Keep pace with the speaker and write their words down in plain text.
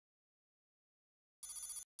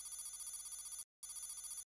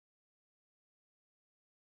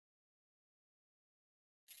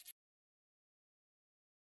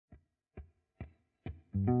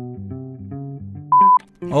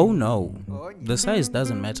Oh no, the size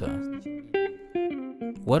doesn't matter.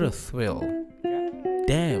 What a thrill.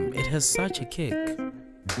 Damn, it has such a kick.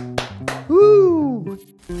 Woo!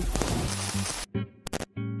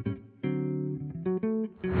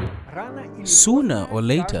 Sooner or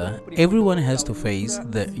later, everyone has to face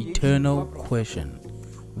the eternal question.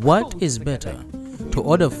 What is better? To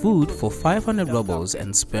order food for 500 rubles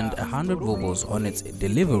and spend 100 rubles on its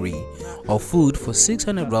delivery, or food for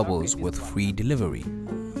 600 rubles with free delivery?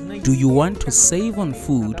 Do you want to save on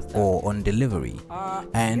food or on delivery?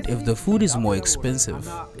 And if the food is more expensive,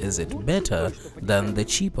 is it better than the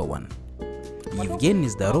cheaper one? Evgeny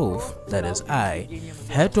Zdorov, that is I,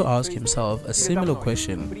 had to ask himself a similar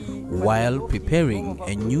question while preparing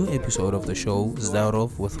a new episode of the show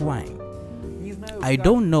ZDOROV with Wine. I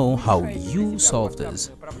don't know how you solve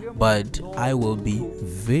this, but I will be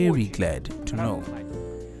very glad to know.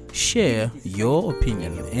 Share your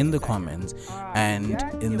opinion in the comments, and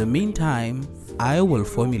in the meantime, I will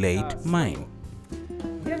formulate mine.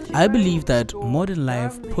 I believe that modern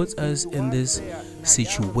life puts us in this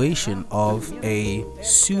situation of a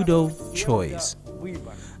pseudo-choice.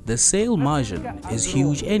 The sale margin is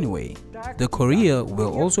huge anyway. The courier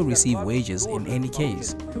will also receive wages in any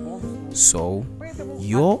case. So,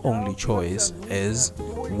 your only choice is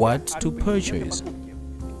what to purchase.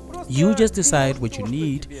 You just decide what you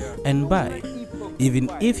need and buy, even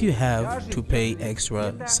if you have to pay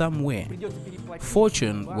extra somewhere.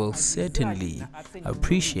 Fortune will certainly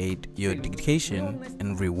appreciate your dedication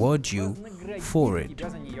and reward you for it.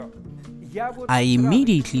 I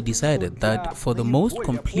immediately decided that for the most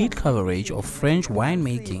complete coverage of French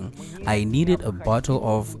winemaking, I needed a bottle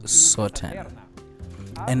of Sauternes,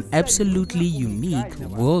 an absolutely unique,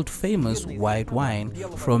 world-famous white wine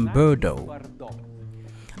from Bordeaux.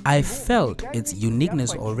 I felt its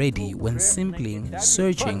uniqueness already when simply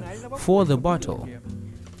searching for the bottle.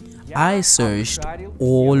 I searched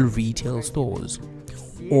all retail stores,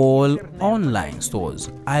 all online stores.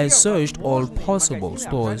 I searched all possible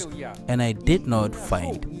stores, and I did not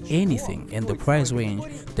find anything in the price range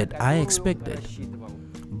that I expected.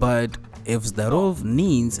 But if Zdorov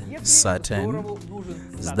needs Sauternes,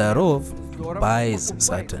 Zdorov buys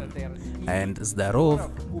Sauternes, and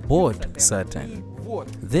Zdorov bought Sauternes.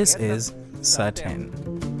 This is Sauternes.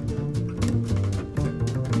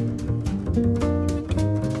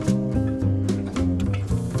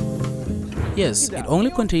 Yes, it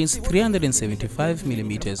only contains 375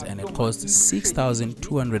 milliliters and it costs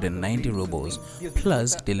 6,290 rubles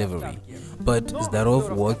plus delivery. But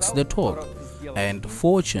Zdorov works the talk, and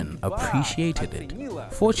Fortune appreciated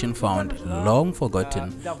it. Fortune found long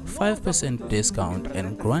forgotten 5% discount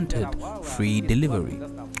and granted free delivery.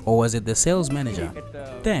 Or was it the sales manager?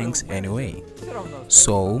 Thanks anyway.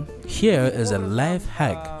 So, here is a life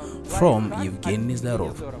hack from Evgeny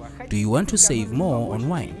Zdorov. Do you want to save more on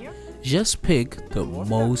wine? Just pick the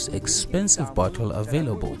most expensive bottle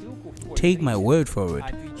available. Take my word for it,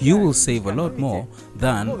 you will save a lot more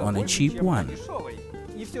than on a cheap one.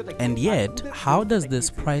 And yet, how does this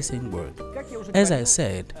pricing work? As I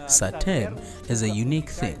said, Sauternes is a unique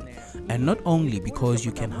thing, and not only because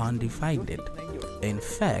you can hardly find it. In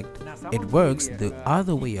fact, it works the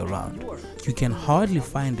other way around. You can hardly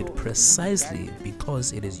find it precisely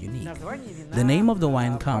because it is unique. The name of the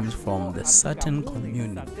wine comes from the Sauternes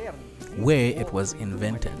commune, where it was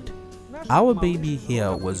invented. Our baby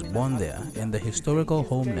here was born there in the historical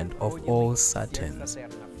homeland of all Sauternes.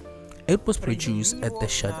 It was produced at the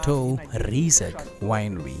Chateau Rizek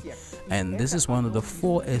winery, and this is one of the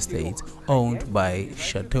 4 estates owned by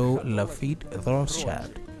Chateau Lafite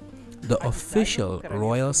Rothschild, the official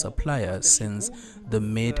royal supplier since the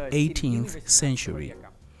mid-18th century.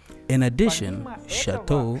 In addition,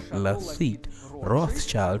 Chateau Lafite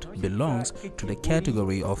Rothschild belongs to the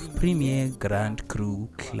category of Premier Grand Cru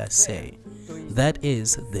Classé, that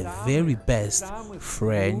is, the very best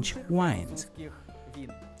French wines.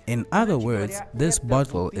 In other words, this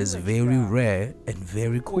bottle is very rare and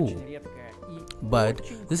very cool. But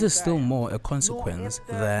this is still more a consequence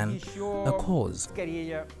than a cause.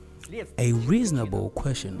 A reasonable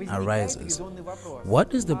question arises.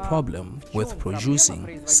 What is the problem with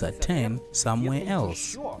producing Sauternes somewhere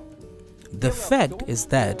else? The fact is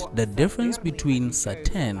that the difference between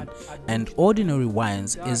Sauternes and ordinary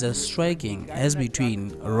wines is as striking as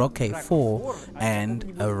between Roquefort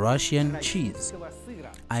and a Russian cheese.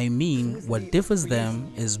 I mean, what differs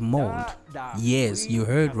them is mold. Yes, you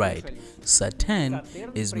heard right. Sauternes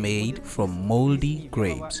is made from moldy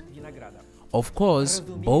grapes. Of course,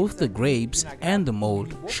 both the grapes and the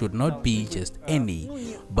mold should not be just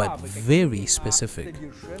any, but very specific.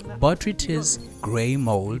 Botrytis grey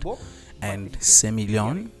mold and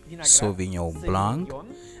Semillon, Sauvignon Blanc,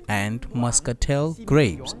 and Muscatel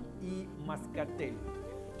grapes.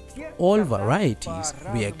 All varieties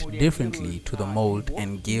react differently to the mold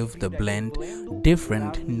and give the blend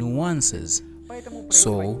different nuances.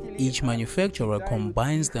 So each manufacturer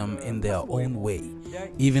combines them in their own way,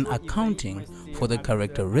 even accounting for the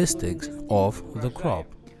characteristics of the crop.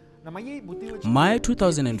 My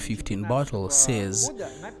 2015 bottle says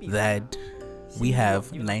that we have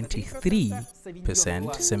 93%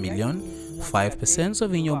 Semillon, 5%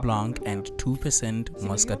 Sauvignon Blanc, and 2%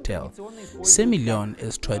 Muscatel. Semillon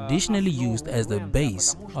is traditionally used as the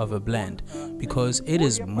base of a blend because it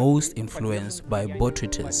is most influenced by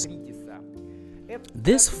botrytis.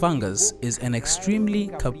 This fungus is an extremely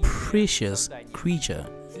capricious creature.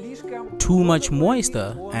 Too much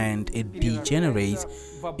moisture and it degenerates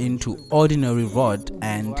into ordinary rot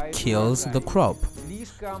and kills the crop.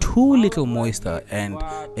 Too little moisture and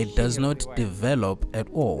it does not develop at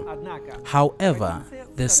all. However,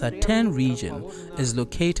 the Sauternes region is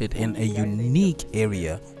located in a unique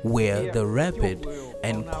area where the rapid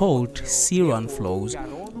and cold Sauternes flows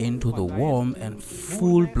into the warm and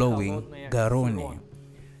full-blowing Garonne.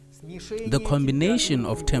 The combination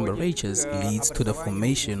of temperatures leads to the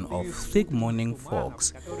formation of thick morning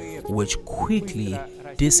fogs, which quickly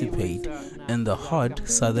dissipate in the hot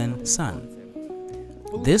southern sun.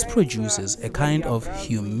 This produces a kind of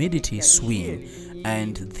humidity swing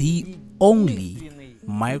and the only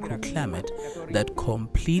microclimate that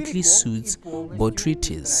completely suits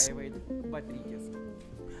botrytis.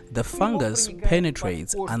 The fungus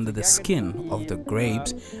penetrates under the skin of the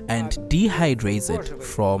grapes and dehydrates it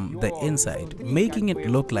from the inside, making it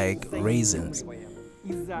look like raisins.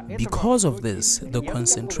 Because of this, the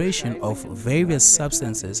concentration of various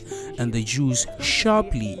substances in the juice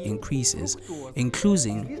sharply increases,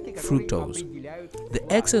 including fructose, the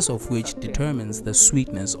excess of which determines the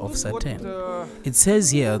sweetness of Sauternes. It says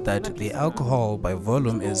here that the alcohol by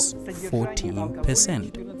volume is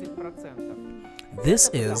 14%. This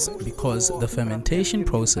is because the fermentation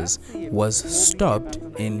process was stopped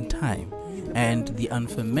in time, and the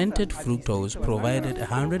unfermented fructose provided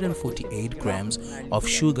 148 grams of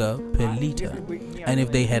sugar per liter. And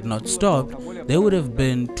if they had not stopped, there would have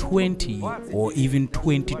been 20 or even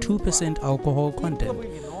 22% alcohol content,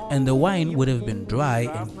 and the wine would have been dry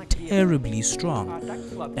and terribly strong.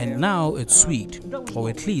 And now it's sweet, or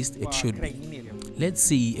at least it should be. Let's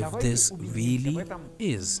see if this really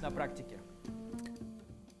is.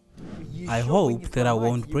 I hope that I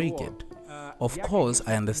won't break it. Of course,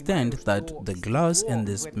 I understand that the glass in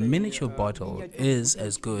this miniature bottle is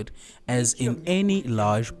as good as in any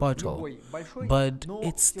large bottle, but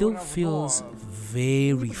it still feels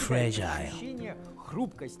very fragile.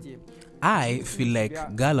 I feel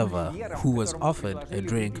like Gulliver, who was offered a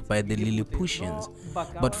drink by the Lilliputians,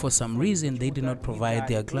 but for some reason they did not provide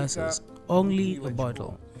their glasses, only a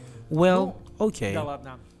bottle. Well, okay.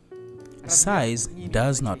 Size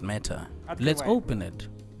does not matter. Let's open it.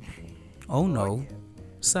 Oh no,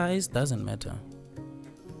 size doesn't matter.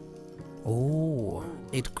 Oh,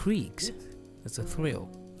 it creaks. It's a thrill,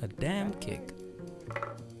 a damn kick.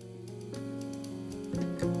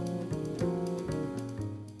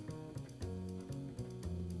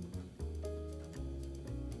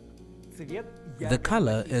 The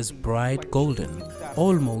color is bright golden,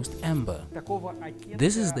 almost amber.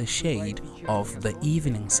 This is the shade of the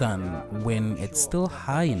evening sun when it's still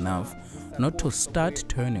high enough not to start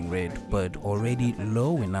turning red, but already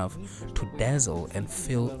low enough to dazzle and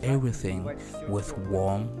fill everything with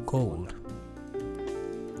warm gold.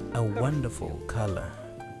 A wonderful color.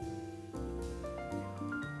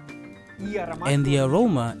 And the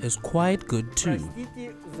aroma is quite good too.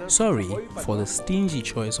 Sorry for the stingy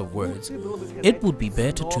choice of words. It would be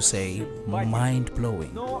better to say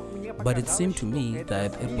mind-blowing, but it seemed to me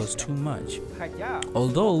that it was too much.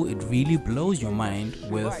 Although it really blows your mind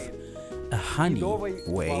with a honey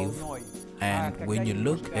wave, and when you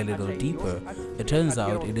look a little deeper, it turns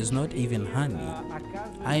out it is not even honey.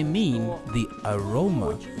 I mean, the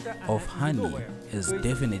aroma of honey is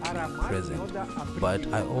definitely present,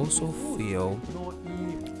 but I also feel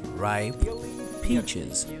ripe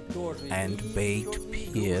peaches and baked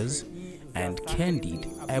pears and candied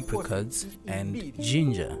apricots and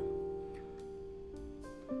ginger.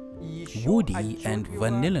 Woody and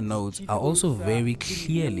vanilla notes are also very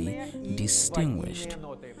clearly distinguished.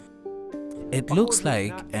 It looks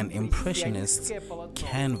like an impressionist's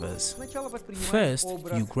canvas. First,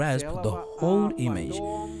 you grasp the whole image,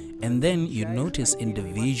 and then you notice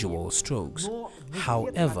individual strokes.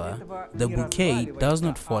 However, the bouquet does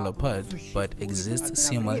not fall apart but exists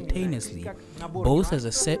simultaneously, both as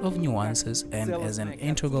a set of nuances and as an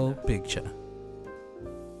integral picture.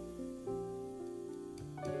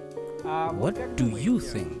 What do you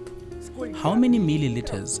think? How many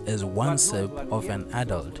milliliters is one sip of an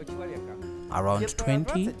adult? Around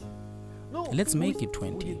 20? Let's make it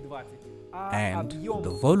 20. And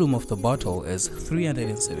the volume of the bottle is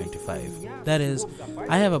 375. That is,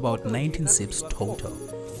 I have about 19 sips total.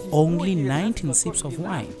 Only 19 sips of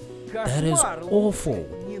wine. That is awful.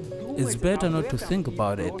 It's better not to think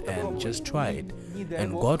about it and just try it.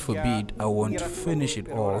 And God forbid I won't finish it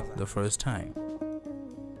all the first time.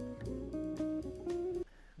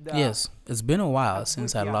 Yes, it's been a while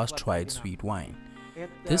since I last tried sweet wine.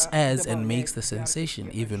 This adds and makes the sensation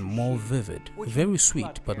even more vivid, very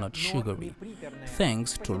sweet but not sugary,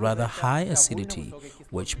 thanks to rather high acidity,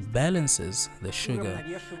 which balances the sugar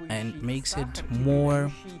and makes it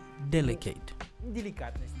more delicate.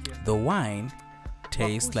 The wine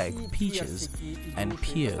tastes like peaches and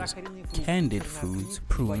pears, candied fruits,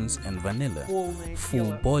 prunes and vanilla,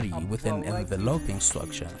 full body with an enveloping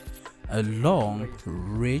structure. A long,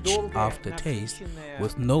 rich aftertaste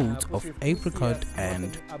with notes of apricot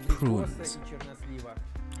and prunes.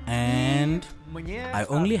 And I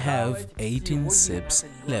only have 18 sips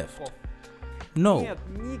left. No,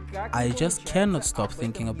 I just cannot stop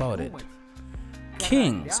thinking about it.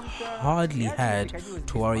 Kings hardly had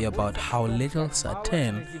to worry about how little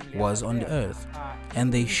Sauternes was on the earth,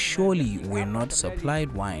 and they surely were not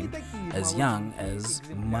supplied wine as young as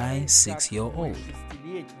my 6-year-old.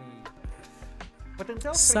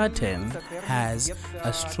 Sauternes has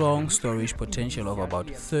a strong storage potential of about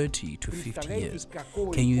 30 to 50 years.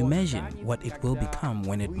 Can you imagine what it will become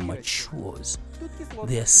when it matures?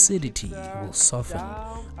 The acidity will soften,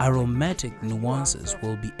 aromatic nuances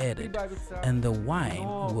will be added, and the wine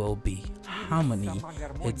will be harmony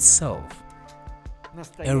itself.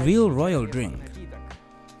 A real royal drink.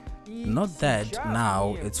 Not that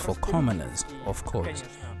now it's for commoners, of course,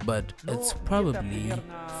 but it's probably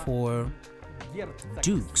for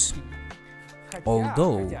dukes,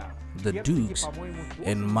 although the dukes,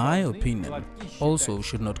 in my opinion, also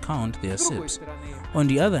should not count their sips. On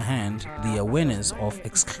the other hand, the awareness of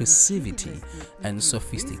exclusivity and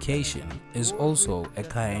sophistication is also a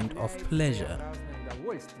kind of pleasure.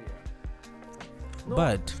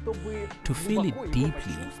 But to feel it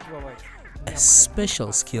deeply, a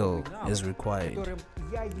special skill is required,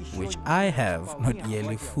 which I have not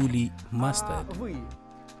yet fully mastered.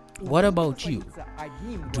 What about you?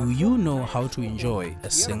 Do you know how to enjoy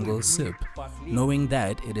a single sip, knowing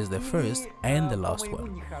that it is the first and the last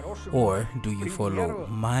one? Or do you follow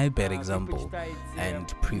my bad example and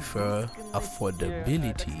prefer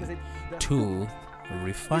affordability to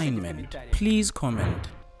refinement? Please comment.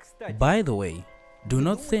 By the way, do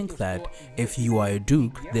not think that if you are a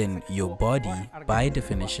duke, then your body, by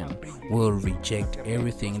definition, will reject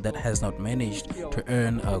everything that has not managed to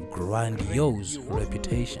earn a grandiose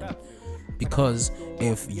reputation. Because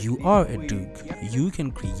if you are a duke, you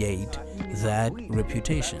can create that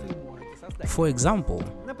reputation. For example,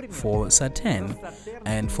 for Sauternes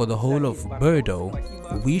and for the whole of Bordeaux,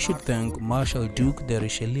 we should thank Marshal Duc de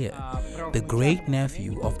Richelieu, the great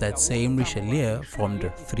nephew of that same Richelieu from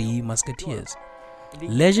the Three Musketeers.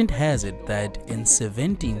 Legend has it that in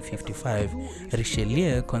 1755,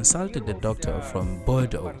 Richelieu consulted the doctor from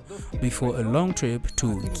Bordeaux before a long trip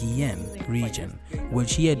to Guyenne region,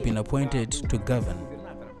 which he had been appointed to govern.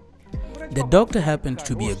 The doctor happened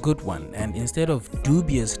to be a good one, and instead of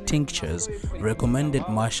dubious tinctures, recommended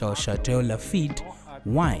Marshal Chateau Lafite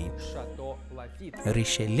wine.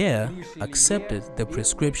 Richelieu accepted the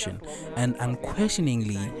prescription and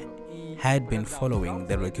unquestioningly had been following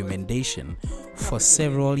the recommendation for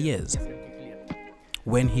several years.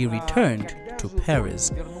 When he returned to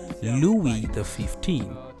Paris, Louis XV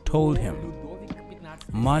told him,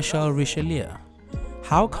 "Marshal Richelieu,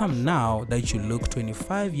 how come now that you look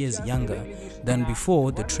 25 years younger than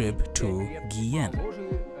before the trip to Guyenne?"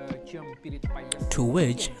 To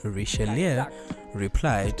which Richelieu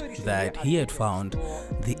replied that he had found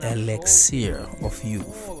the elixir of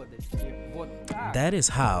youth. That is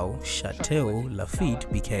how Chateau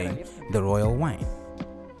Lafite became the royal wine.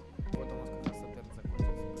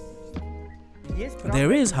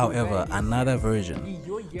 There is, however, another version.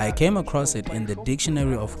 I came across it in the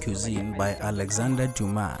Dictionary of Cuisine by Alexandre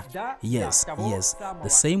Dumas. Yes, the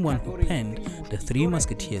same one who penned The Three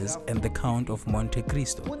Musketeers and The Count of Monte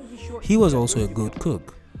Cristo. He was also a good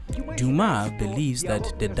cook. Dumas believes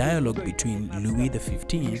that the dialogue between Louis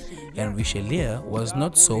XV and Richelieu was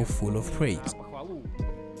not so full of praise.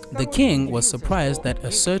 The king was surprised that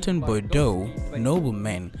a certain Bordeaux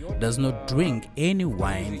nobleman does not drink any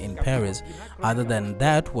wine in Paris other than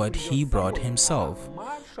that what he brought himself,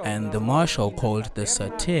 and the marshal called the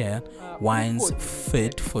Sauternes wines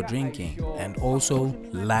fit for drinking and also,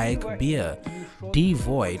 like beer,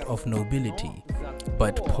 devoid of nobility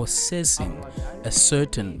but possessing a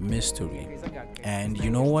certain mystery. And you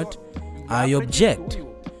know what? I object.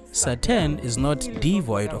 Sauternes is not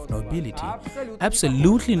devoid of nobility,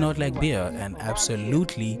 absolutely not like beer, and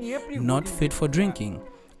absolutely not fit for drinking.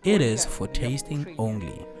 It is for tasting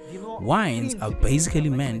only. Wines are basically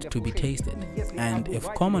meant to be tasted, and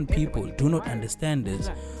if common people do not understand this,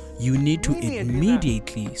 you need to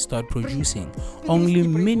immediately start producing only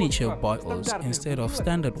miniature bottles instead of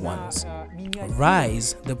standard ones.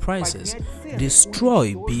 Rise the prices,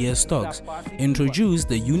 destroy beer stocks, introduce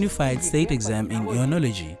the unified state exam in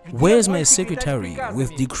enology. Where's my secretary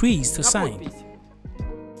with decrees to sign?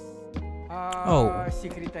 Oh,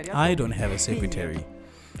 I don't have a secretary.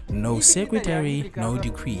 No secretary, no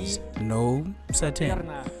decrees, no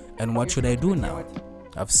Sauternes. And what should I do now?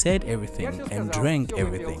 I've said everything and drank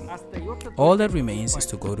everything. All that remains is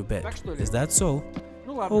to go to bed. Is that so?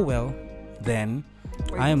 Oh well, then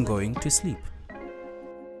I am going to sleep.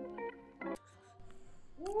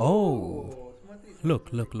 Oh,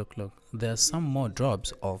 look. There are some more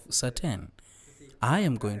drops of Sauternes. I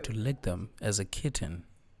am going to lick them as a kitten.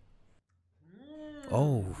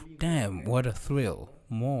 Oh, damn, what a thrill.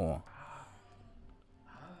 More.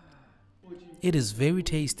 It is very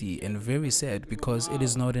tasty and very sad because it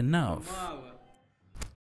is not enough.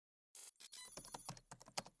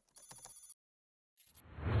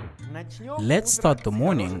 Let's start the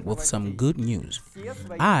morning with some good news.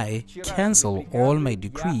 I cancel all my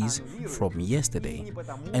decrees from yesterday,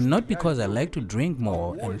 and not because I like to drink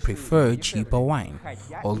more and prefer cheaper wine,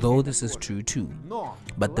 although this is true too.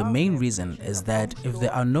 But the main reason is that if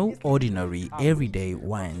there are no ordinary everyday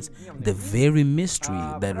wines, the very mystery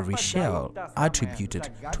that Richelieu attributed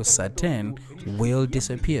to Sauternes will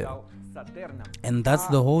disappear. And that's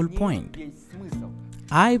the whole point.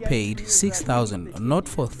 I paid 6,000 not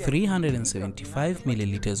for 375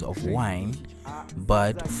 milliliters of wine,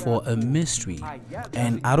 but for a mystery.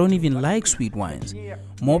 And I don't even like sweet wines.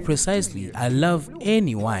 More precisely, I love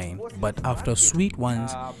any wine, but after sweet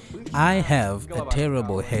ones, I have a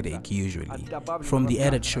terrible headache usually, from the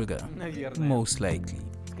added sugar, most likely.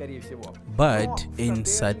 But in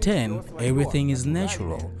Sauternes, everything is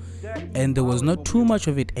natural, and there was not too much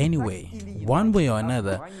of it anyway. One way or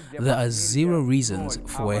another, there are zero reasons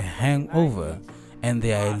for a hangover, and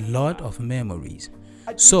there are a lot of memories.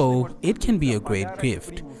 So it can be a great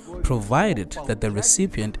gift, provided that the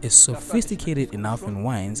recipient is sophisticated enough in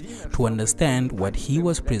wines to understand what he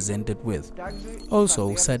was presented with.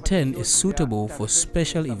 Also, Sauternes is suitable for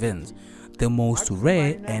special events, the most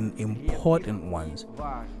rare and important ones.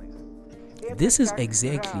 This is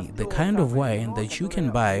exactly the kind of wine that you can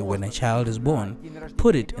buy when a child is born,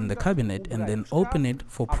 put it in the cabinet and then open it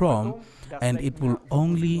for prom, and it will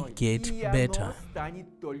only get better.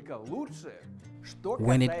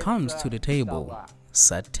 When it comes to the table,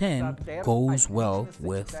 Sauternes goes well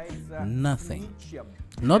with nothing.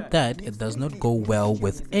 Not that it does not go well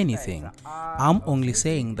with anything. I'm only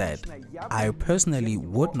saying that I personally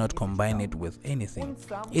would not combine it with anything.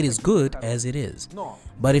 It is good as it is.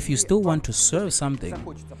 But if you still want to serve something,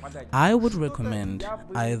 I would recommend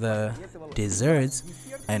either desserts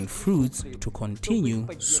and fruits to continue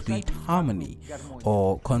sweet harmony,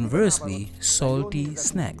 or conversely, salty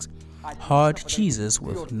snacks. Hard cheeses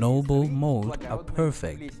with noble mold are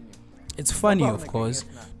perfect. It's funny, of course,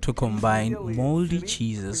 to combine moldy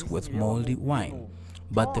cheeses with moldy wine,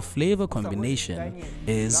 but the flavor combination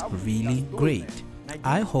is really great.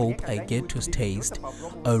 I hope I get to taste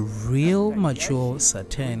a real mature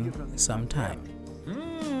Sauternes sometime.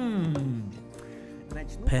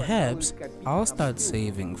 Perhaps I'll start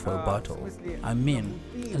saving for a bottle. I mean,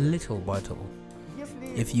 a little bottle.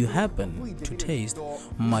 If you happen to taste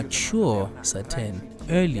mature Sauternes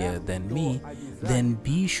earlier than me, then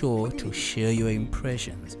be sure to share your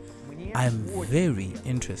impressions. I'm very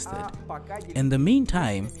interested. In the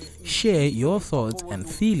meantime, share your thoughts and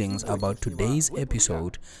feelings about today's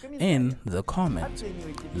episode in the comments.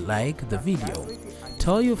 Like the video,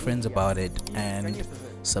 tell your friends about it, and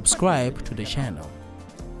subscribe to the channel.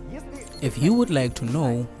 If you would like to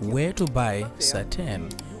know where to buy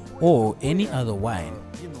Sauternes or any other wine,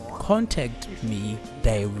 contact me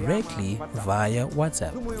directly via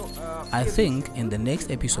WhatsApp. I think in the next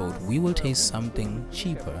episode we will taste something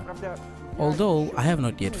cheaper, although I have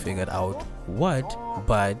not yet figured out what,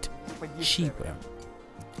 but cheaper.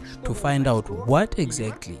 To find out what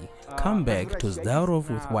exactly, come back to ZDOROV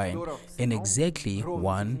with Wine in exactly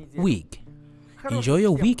 1 week. Enjoy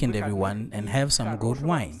your weekend, everyone, and have some good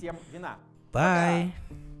wine. Bye.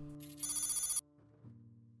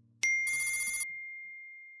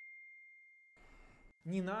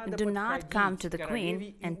 Do not come to the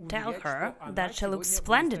queen and tell her that she looks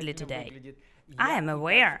splendidly today. I am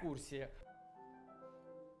aware.